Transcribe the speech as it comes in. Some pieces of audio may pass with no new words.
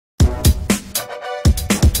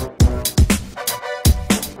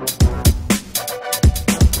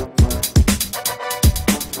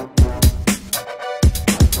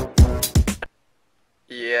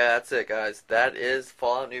that's it, guys. That is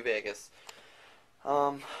Fallout New Vegas.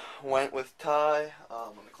 Went with Ty.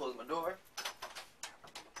 Let me close my door.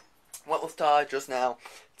 Went with Ty just now.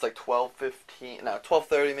 It's like 12:15, no,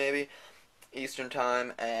 12:30 maybe, Eastern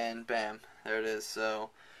time, and bam, there it is.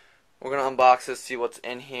 So we're gonna unbox this, see what's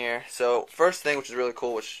in here. So first thing, which is really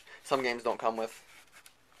cool, which some games don't come with,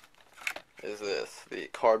 is this, the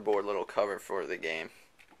cardboard little cover for the game.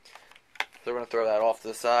 So we're gonna throw that off to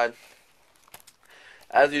the side.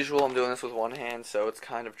 As usual, I'm doing this with one hand, so it's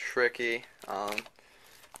kind of tricky. I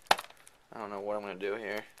don't know what I'm gonna do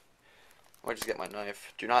here. I might just get my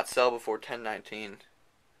knife. Do not sell before 10/19.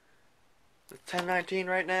 It's 10/19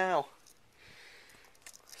 right now.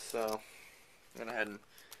 So I'm gonna head and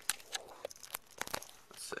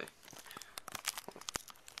let's see.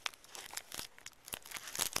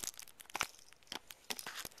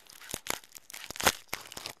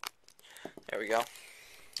 There we go.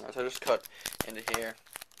 Alright, so I just cut into here.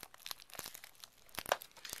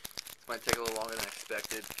 This might take a little longer than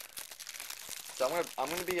expected. So I'm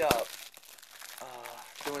gonna be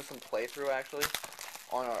doing some playthrough actually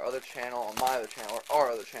on our other channel, on my other channel, or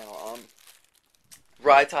our other channel,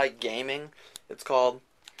 Rye Gaming, it's called.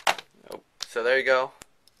 Nope. So there you go,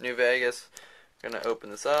 New Vegas. Gonna open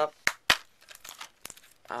this up.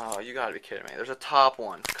 Oh, you gotta be kidding me! There's a top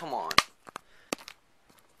one. Come on.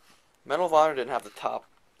 Medal of Honor didn't have the top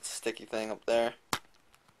sticky thing up there.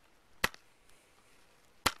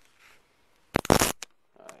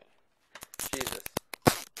 Alright. Jesus.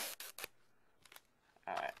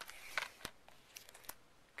 Alright.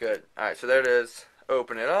 Good. Alright, so there it is.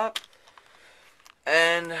 Open it up.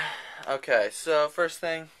 And, okay, so first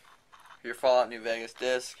thing, your Fallout New Vegas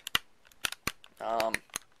disc.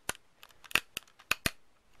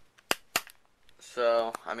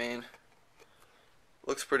 So, I mean,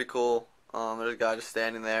 looks pretty cool. There's a guy just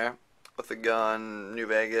standing there with a gun. New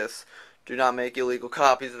Vegas. Do not make illegal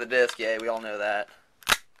copies of the disc. Yay, we all know that.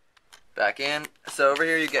 Back in. So over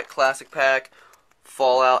here you get Classic Pack,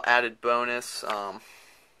 Fallout added bonus.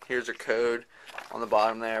 Here's your code on the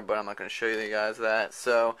bottom there, but I'm not going to show you guys that.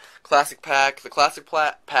 So, Classic Pack. The Classic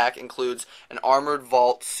Pack includes an Armored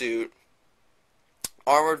Vault suit,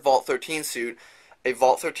 Armored Vault 13 suit, a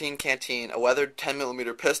Vault 13 canteen, a weathered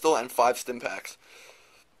 10mm pistol, and 5 stim packs.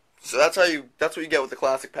 So that's what you get with the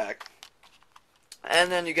Classic Pack.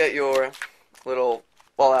 And then you get your little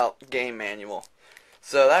Fallout game manual.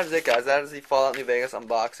 So that is it, guys. That is the Fallout New Vegas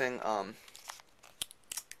unboxing.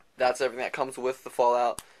 That's everything that comes with the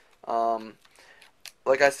Fallout.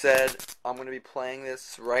 Like I said, I'm going to be playing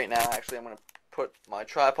this right now. Actually, I'm going to put my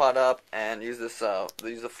tripod up and use this,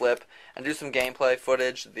 use the flip, and do some gameplay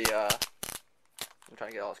footage. I'm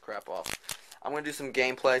trying to get all this crap off. I'm going to do some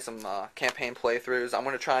gameplay, some campaign playthroughs. I'm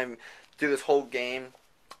going to try and do this whole game,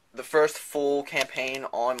 the first full campaign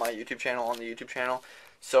on my YouTube channel, on the YouTube channel.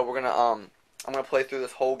 So we're going to, I'm going to play through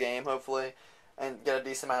this whole game, hopefully, and get a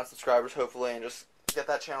decent amount of subscribers, hopefully, and just get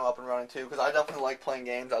that channel up and running too, because I definitely like playing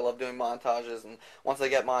games. I love doing montages, and once I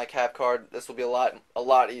get my cap card, this will be a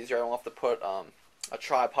lot easier. I won't have to put a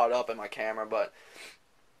tripod up in my camera. But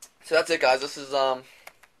so that's it, guys. This is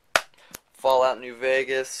Fallout New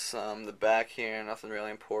Vegas. The back here, nothing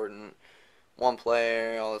really important. One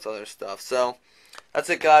player, all this other stuff. So that's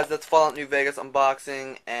it, guys. That's Fallout New Vegas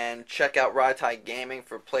unboxing, and check out Rye Gaming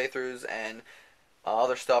for playthroughs and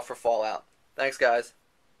other stuff for Fallout. Thanks, guys.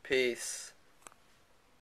 Peace.